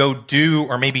to go do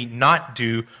or maybe not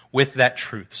do with that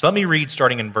truth. So let me read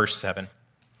starting in verse 7.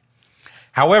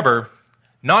 However,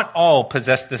 not all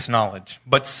possess this knowledge,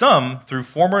 but some, through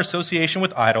former association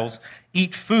with idols,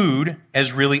 eat food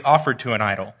as really offered to an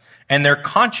idol, and their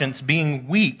conscience, being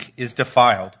weak, is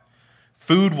defiled.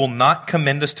 Food will not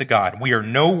commend us to God. We are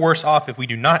no worse off if we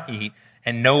do not eat,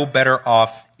 and no better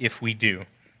off if we do.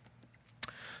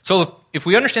 So if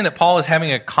we understand that Paul is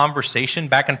having a conversation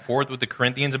back and forth with the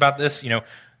Corinthians about this,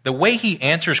 the way he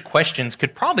answers questions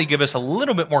could probably give us a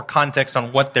little bit more context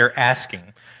on what they're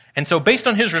asking. And so based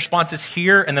on his responses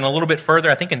here and then a little bit further,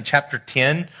 I think in chapter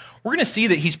 10, we're going to see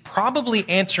that he's probably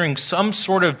answering some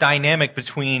sort of dynamic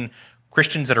between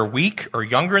Christians that are weak or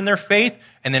younger in their faith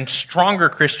and then stronger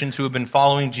Christians who have been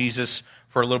following Jesus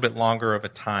for a little bit longer of a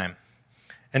time.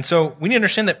 And so we need to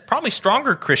understand that probably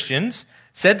stronger Christians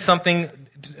said something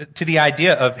to the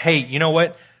idea of, hey, you know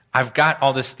what? I've got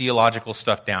all this theological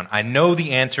stuff down. I know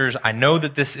the answers. I know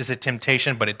that this is a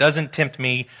temptation, but it doesn't tempt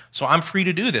me, so I'm free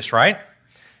to do this, right?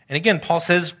 And again, Paul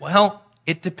says, well,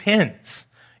 it depends.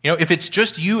 If it's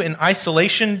just you in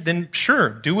isolation, then sure,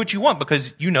 do what you want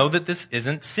because you know that this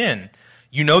isn't sin.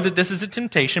 You know that this is a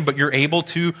temptation, but you're able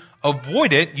to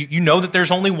avoid it. You know that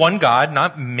there's only one God,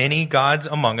 not many gods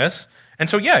among us. And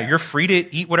so, yeah, you're free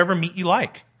to eat whatever meat you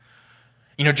like.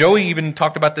 Joey even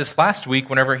talked about this last week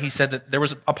whenever he said that there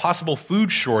was a possible food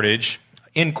shortage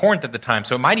in Corinth at the time.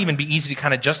 So it might even be easy to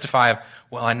kind of justify,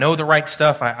 well, I know the right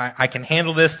stuff. I can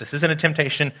handle this. This isn't a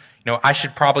temptation. I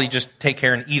should probably just take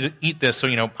care and eat this so,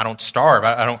 I don't starve.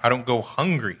 I don't go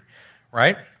hungry,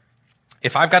 right?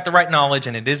 If I've got the right knowledge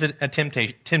and it is a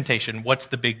temptation, what's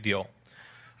the big deal?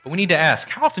 But we need to ask,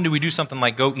 how often do we do something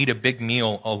like go eat a big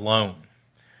meal alone?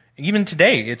 Even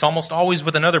today, it's almost always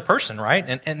with another person,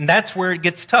 right? And that's where it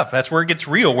gets tough. That's where it gets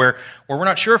real, where we're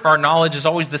not sure if our knowledge is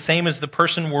always the same as the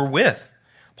person we're with.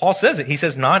 Paul says it. He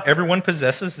says, not everyone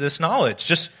possesses this knowledge.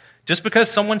 Just because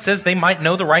someone says they might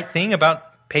know the right thing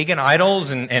about pagan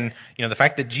idols and the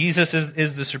fact that Jesus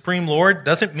is the supreme Lord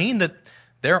doesn't mean that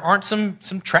there aren't some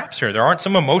traps here. There aren't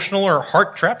some emotional or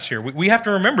heart traps here. We have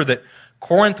to remember that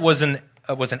Corinth was an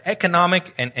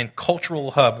economic and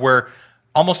cultural hub where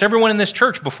almost everyone in this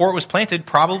church, before it was planted,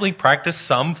 probably practiced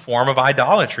some form of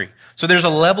idolatry. So there's a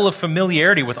level of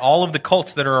familiarity with all of the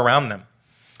cults that are around them.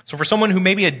 So for someone who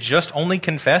maybe had just only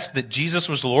confessed that Jesus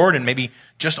was Lord and maybe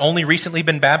just only recently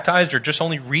been baptized or just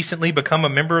only recently become a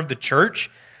member of the church,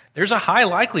 there's a high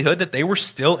likelihood that they were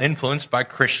still influenced by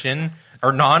Christian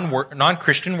or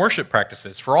non-Christian worship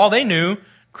practices. For all they knew,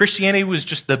 Christianity was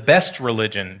just the best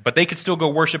religion, but they could still go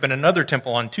worship in another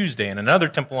temple on Tuesday and another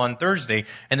temple on Thursday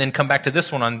and then come back to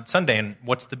this one on Sunday. And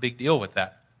what's the big deal with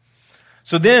that?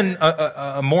 So then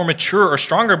a more mature or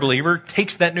stronger believer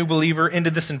takes that new believer into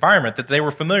this environment that they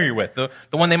were familiar with, the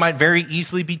one they might very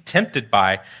easily be tempted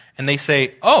by. And they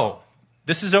say, oh,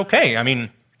 this is okay. I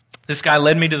mean, this guy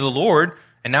led me to the Lord,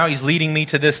 and now he's leading me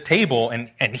to this table,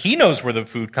 and he knows where the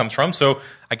food comes from, so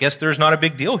I guess there's not a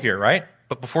big deal here, right?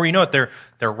 But before you know it,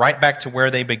 they're right back to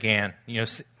where they began,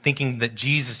 thinking that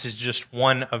Jesus is just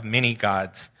one of many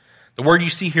gods. The word you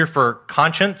see here for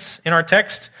conscience in our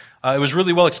text, it was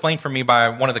really well explained for me by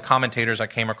one of the commentators I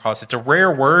came across. It's a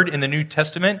rare word in the New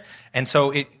Testament, and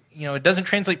so it doesn't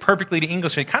translate perfectly to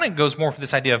English. It kind of goes more for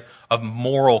this idea of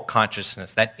moral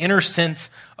consciousness, that inner sense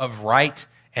of right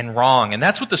and wrong. And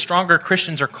that's what the stronger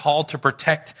Christians are called to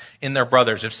protect in their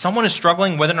brothers. If someone is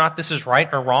struggling whether or not this is right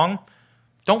or wrong,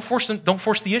 don't force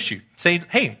the issue. Say,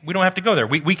 hey, we don't have to go there.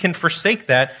 We can forsake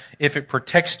that if it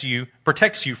protects you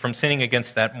from sinning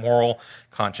against that moral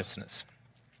consciousness.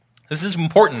 This is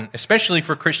important, especially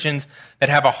for Christians that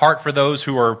have a heart for those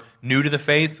who are new to the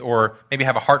faith, or maybe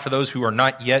have a heart for those who are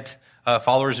not yet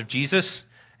followers of Jesus.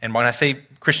 And when I say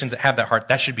Christians that have that heart,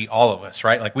 that should be all of us,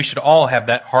 right? Like, we should all have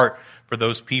that heart for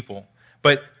those people.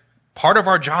 But part of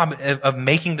our job of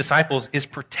making disciples is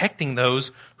protecting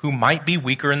those who might be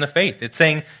weaker in the faith. It's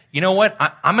saying, you know what,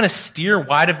 I'm going to steer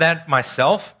wide of that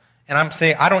myself, and I'm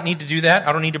saying I don't need to do that.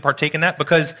 I don't need to partake in that,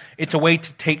 because it's a way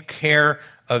to take care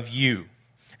of you.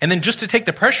 And then just to take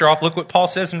the pressure off, look what Paul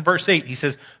says in verse 8. He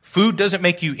says, food doesn't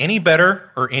make you any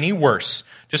better or any worse.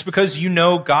 Just because you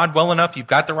know God well enough, you've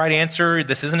got the right answer,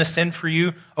 this isn't a sin for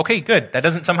you, okay, good. That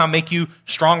doesn't somehow make you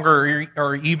stronger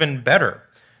or even better.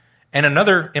 And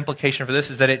another implication for this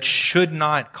is that it should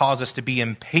not cause us to be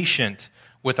impatient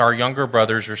with our younger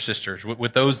brothers or sisters,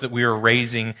 with those that we are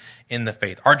raising in the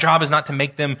faith. Our job is not to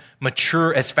make them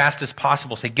mature as fast as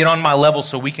possible. Say, get on my level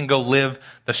so we can go live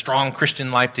the strong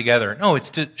Christian life together. No, it's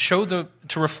to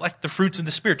reflect the fruits of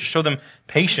the Spirit, to show them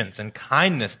patience and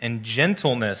kindness and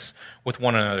gentleness with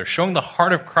one another, showing the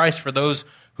heart of Christ for those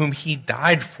whom He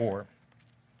died for.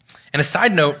 And a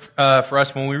side note for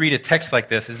us when we read a text like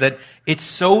this is that it's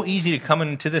so easy to come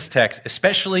into this text,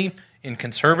 especially in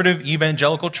conservative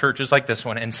evangelical churches like this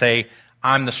one, and say,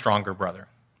 I'm the stronger brother.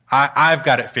 I've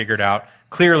got it figured out.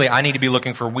 Clearly, I need to be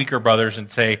looking for weaker brothers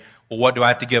and say, well, what do I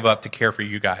have to give up to care for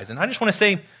you guys? And I just want to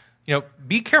say,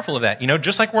 be careful of that.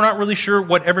 Just like we're not really sure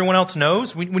what everyone else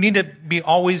knows, we need to be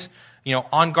always,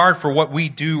 on guard for what we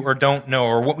do or don't know,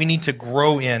 or what we need to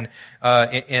grow in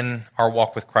our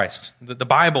walk with Christ. The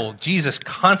Bible, Jesus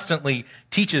constantly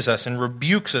teaches us and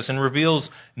rebukes us and reveals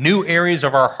new areas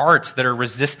of our hearts that are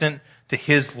resistant to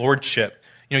His lordship.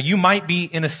 You might be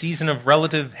in a season of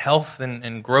relative health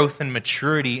and growth and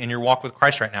maturity in your walk with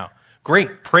Christ right now.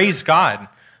 Great, praise God,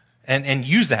 and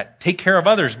use that. Take care of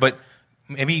others, but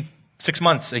maybe 6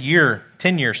 months, a year,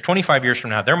 10 years, 25 years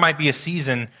from now, there might be a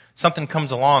season, something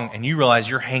comes along, and you realize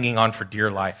you're hanging on for dear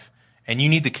life. And you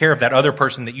need the care of that other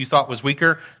person that you thought was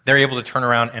weaker. They're able to turn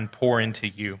around and pour into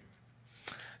you.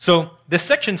 So this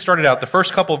section the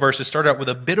first couple of verses started out with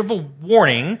a bit of a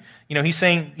warning. He's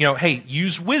saying, hey,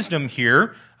 use wisdom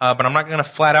here, but I'm not going to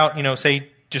flat out, say,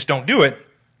 just don't do it.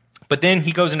 But then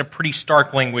he goes into pretty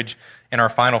stark language in our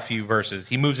final few verses.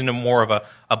 He moves into more of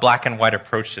a black and white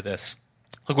approach to this.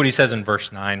 Look what he says in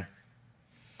verse 9.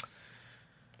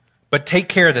 But take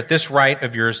care that this right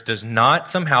of yours does not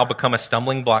somehow become a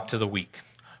stumbling block to the weak.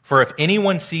 For if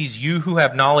anyone sees you who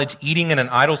have knowledge eating in an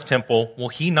idol's temple, will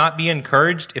he not be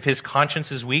encouraged if his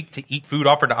conscience is weak to eat food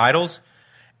offered to idols?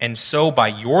 And so by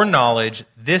your knowledge,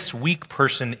 this weak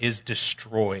person is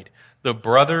destroyed, the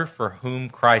brother for whom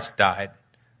Christ died.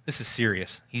 This is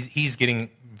serious. He's getting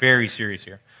very serious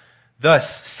here.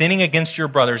 Thus, sinning against your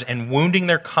brothers and wounding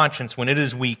their conscience when it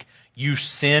is weak, you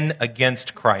sin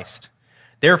against Christ.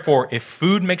 Therefore, if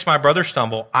food makes my brother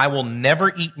stumble, I will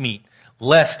never eat meat,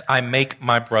 lest I make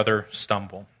my brother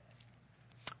stumble.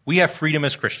 We have freedom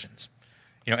as Christians,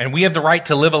 and we have the right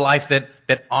to live a life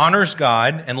that honors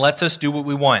God and lets us do what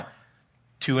we want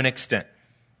to an extent.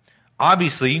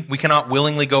 Obviously, we cannot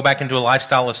willingly go back into a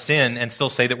lifestyle of sin and still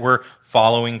say that we're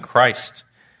following Christ.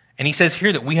 And he says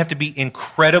here that we have to be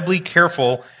incredibly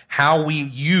careful how we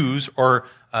use or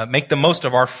make the most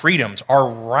of our freedoms, our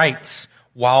rights,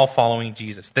 while following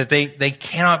Jesus. That they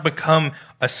cannot become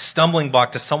a stumbling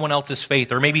block to someone else's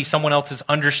faith or maybe someone else's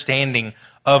understanding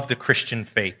of the Christian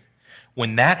faith.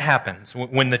 When that happens,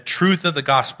 when the truth of the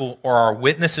gospel or our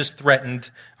witness is threatened,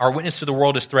 our witness to the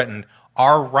world is threatened,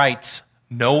 our rights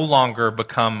no longer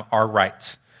become our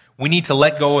rights. We need to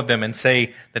let go of them and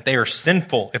say that they are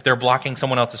sinful if they're blocking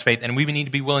someone else's faith, and we need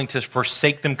to be willing to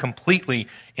forsake them completely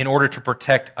in order to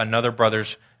protect another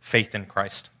brother's faith in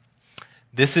Christ.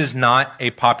 This is not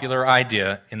a popular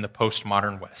idea in the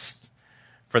postmodern West.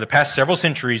 For the past several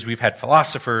centuries, we've had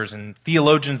philosophers and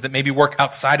theologians that maybe work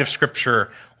outside of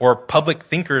Scripture, or public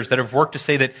thinkers that have worked to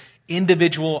say that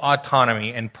individual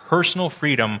autonomy and personal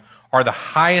freedom are the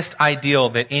highest ideal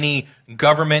that any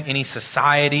government, any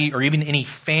society, or even any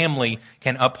family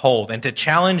can uphold. And to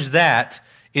challenge that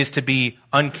is to be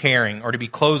uncaring, or to be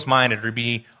closed-minded, or to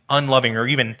be unloving, or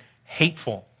even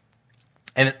hateful.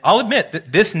 And I'll admit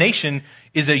that this nation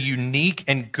is a unique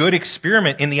and good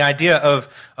experiment in the idea of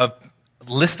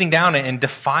listing down and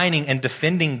defining and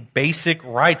defending basic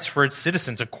rights for its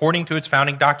citizens according to its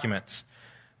founding documents.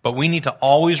 But we need to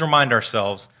always remind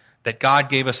ourselves that God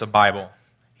gave us a Bible.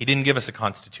 He didn't give us a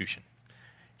constitution.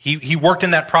 He worked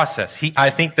in that process. I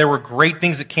think there were great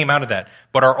things that came out of that,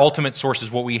 but our ultimate source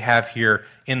is what we have here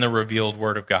in the revealed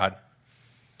Word of God.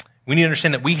 We need to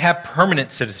understand that we have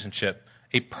permanent citizenship,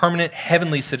 a permanent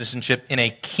heavenly citizenship in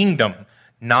a kingdom,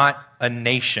 not a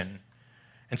nation.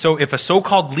 And so if a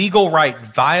so-called legal right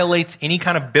violates any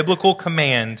kind of biblical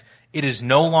command, it is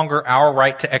no longer our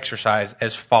right to exercise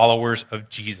as followers of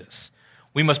Jesus.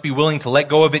 We must be willing to let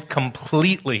go of it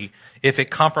completely if it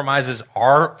compromises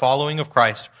our following of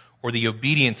Christ or the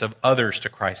obedience of others to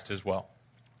Christ as well.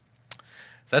 So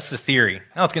that's the theory.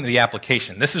 Now let's get into the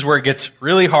application. This is where it gets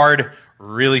really hard,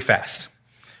 really fast.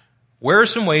 Where are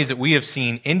some ways that we have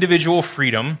seen individual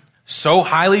freedom so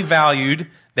highly valued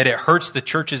that it hurts the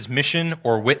church's mission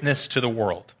or witness to the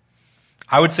world?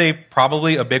 I would say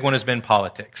probably a big one has been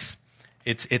politics.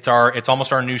 It's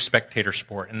almost our new spectator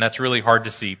sport, and that's really hard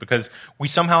to see because we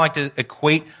somehow like to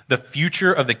equate the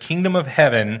future of the kingdom of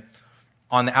heaven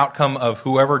on the outcome of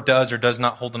whoever does or does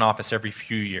not hold an office every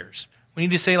few years. We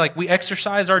need to say, like, we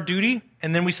exercise our duty,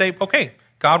 and then we say, okay,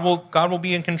 God will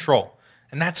be in control,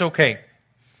 and that's okay.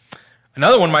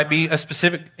 Another one might be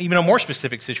even a more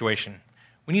specific situation.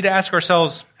 We need to ask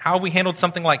ourselves, how have we handled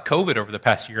something like COVID over the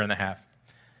past year and a half?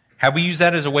 Have we used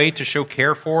that as a way to show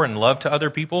care for and love to other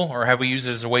people, or have we used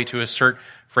it as a way to assert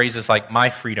phrases like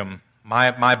my freedom,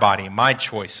 my body, my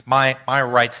choice, my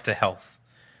rights to health?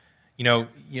 You know,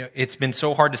 it's been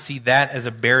so hard to see that as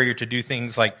a barrier to do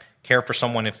things like care for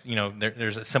someone if,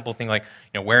 there's a simple thing like,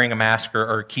 wearing a mask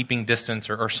or keeping distance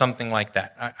or something like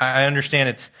that. I understand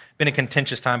it's been a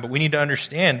contentious time, but we need to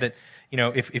understand that,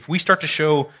 if we start to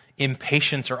show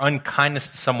impatience or unkindness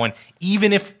to someone,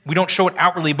 even if we don't show it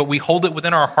outwardly, but we hold it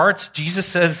within our hearts, Jesus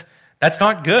says, that's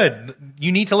not good.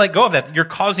 You need to let go of that. You're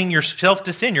causing yourself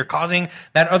to sin. You're causing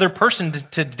that other person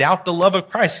to doubt the love of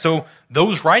Christ. So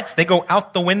those rights, they go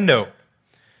out the window.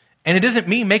 And it isn't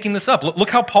me making this up. Look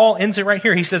how Paul ends it right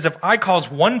here. He says, if I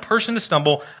cause one person to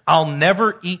stumble, I'll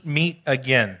never eat meat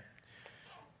again.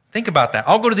 Think about that.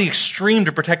 I'll go to the extreme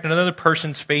to protect another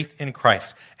person's faith in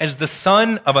Christ. As the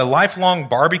son of a lifelong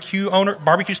barbecue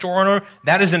store owner,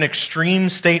 that is an extreme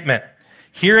statement.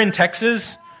 Here in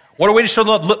Texas, what a way to show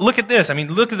love. Look at this.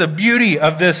 Look at the beauty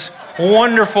of this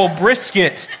wonderful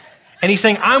brisket. And he's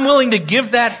saying, I'm willing to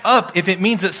give that up if it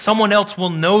means that someone else will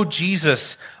know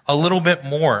Jesus a little bit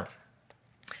more.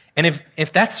 And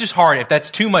if that's just hard, if that's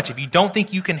too much, if you don't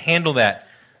think you can handle that,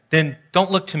 then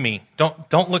don't look to me.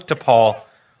 Don't look to Paul.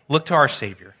 Look to our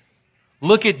Savior.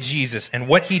 Look at Jesus and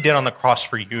what he did on the cross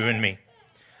for you and me.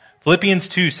 Philippians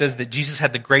 2 says that Jesus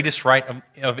had the greatest right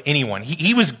of anyone.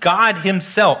 He was God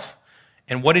himself.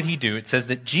 And what did he do? It says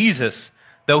that Jesus,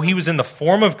 though he was in the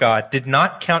form of God, did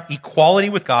not count equality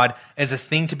with God as a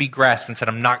thing to be grasped and said,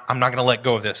 I'm not going to let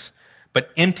go of this,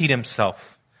 but emptied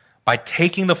himself by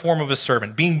taking the form of a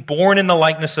servant, being born in the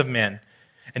likeness of men,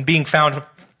 and being found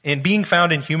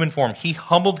in human form. He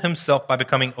humbled himself by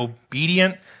becoming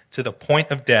obedient to the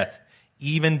point of death,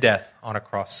 even death on a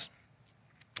cross.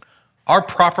 Our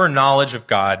proper knowledge of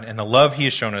God and the love he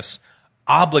has shown us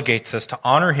obligates us to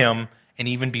honor him and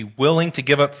even be willing to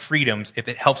give up freedoms if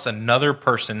it helps another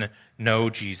person know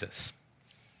Jesus.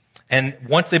 And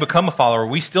once they become a follower,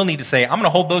 we still need to say, I'm going to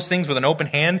hold those things with an open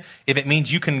hand if it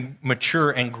means you can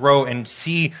mature and grow and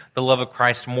see the love of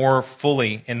Christ more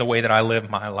fully in the way that I live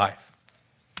my life.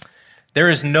 There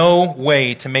is no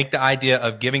way to make the idea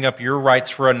of giving up your rights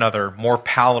for another more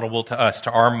palatable to us,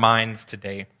 to our minds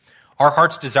today. Our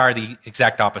hearts desire the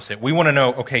exact opposite. We want to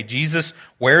know, okay, Jesus,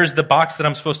 where's the box that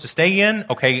I'm supposed to stay in?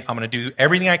 Okay, I'm going to do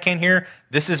everything I can here.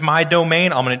 This is my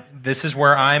domain. This is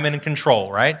where I'm in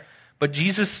control, right? But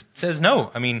Jesus says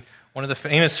no. One of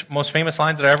the most famous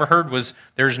lines that I ever heard was,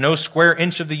 there's no square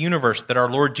inch of the universe that our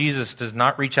Lord Jesus does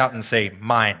not reach out and say,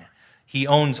 mine. He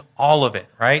owns all of it,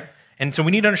 right? And so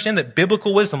we need to understand that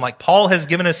biblical wisdom, like Paul has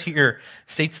given us here,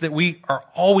 states that we are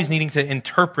always needing to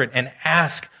interpret and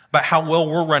ask about how well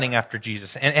we're running after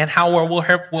Jesus and how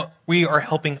well we are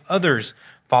helping others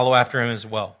follow after him as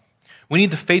well. We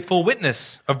need the faithful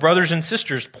witness of brothers and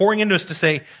sisters pouring into us to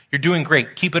say, you're doing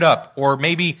great, keep it up. Or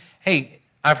maybe, hey,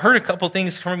 I've heard a couple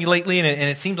things from you lately and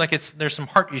it seems like there's some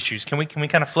heart issues. Can we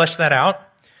kind of flesh that out?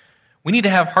 We need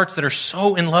to have hearts that are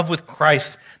so in love with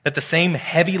Christ that the same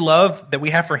heavy love that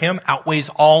we have for him outweighs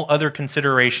all other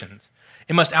considerations.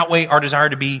 It must outweigh our desire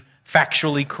to be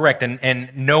factually correct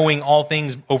and knowing all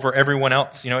things over everyone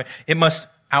else. It must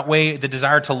outweigh the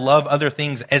desire to love other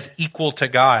things as equal to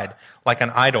God, like an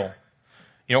idol.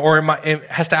 Or it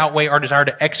has to outweigh our desire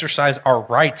to exercise our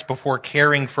rights before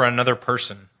caring for another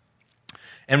person.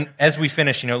 And as we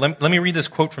finish, let me read this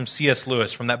quote from C.S.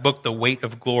 Lewis from that book, The Weight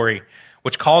of Glory,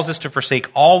 which calls us to forsake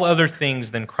all other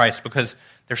things than Christ because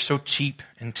they're so cheap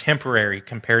and temporary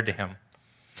compared to him.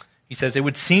 He says, it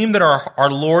would seem that our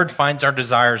Lord finds our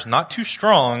desires not too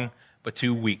strong, but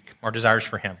too weak, our desires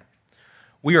for him.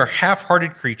 We are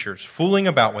half-hearted creatures, fooling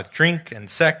about with drink and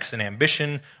sex and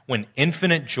ambition when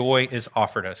infinite joy is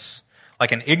offered us.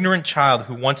 Like an ignorant child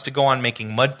who wants to go on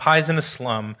making mud pies in a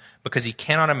slum because he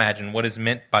cannot imagine what is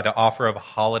meant by the offer of a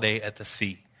holiday at the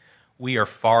sea. We are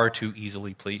far too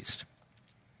easily pleased.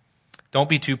 Don't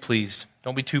be too pleased.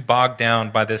 Don't be too bogged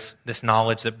down by this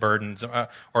knowledge that burdens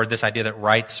or this idea that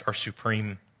rights are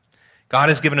supreme. God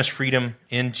has given us freedom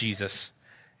in Jesus.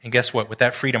 And guess what? With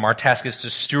that freedom, our task is to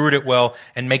steward it well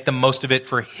and make the most of it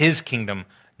for his kingdom,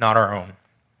 not our own.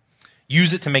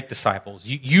 Use it to make disciples.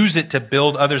 Use it to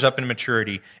build others up in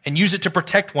maturity. And use it to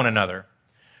protect one another.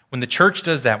 When the church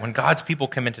does that, when God's people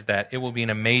commit to that, it will be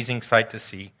an amazing sight to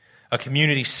see. A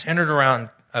community centered around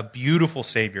a beautiful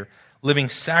Savior, living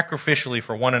sacrificially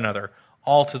for one another,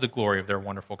 all to the glory of their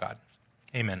wonderful God.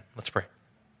 Amen. Let's pray.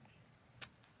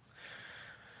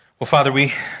 Well, Father,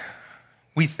 we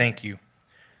thank you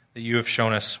that you have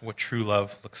shown us what true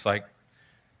love looks like.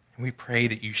 And we pray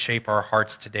that you shape our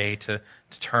hearts today to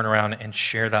turn around and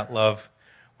share that love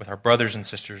with our brothers and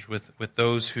sisters, with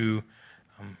those who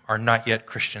are not yet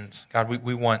Christians. God,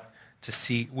 we want to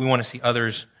see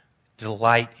others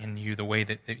delight in you the way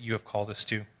that you have called us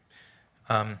to.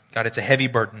 God, it's a heavy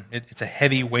burden. It's a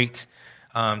heavy weight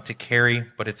to carry,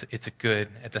 but it's a good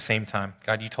at the same time.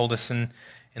 God, you told us in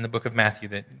the book of Matthew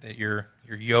that your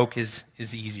yoke is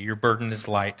easy, your burden is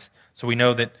light. So we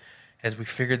know that as we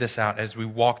figure this out, as we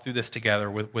walk through this together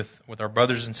with our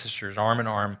brothers and sisters, arm in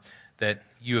arm, that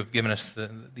you have given us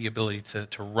the ability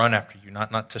to run after you,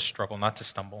 not to struggle, not to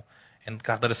stumble. And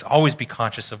God, let us always be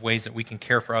conscious of ways that we can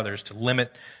care for others, to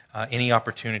limit any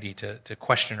opportunity to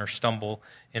question or stumble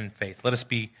in faith. Let us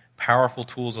be powerful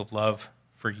tools of love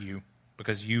for you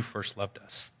because you first loved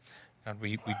us. God,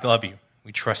 we love you.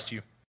 We trust you.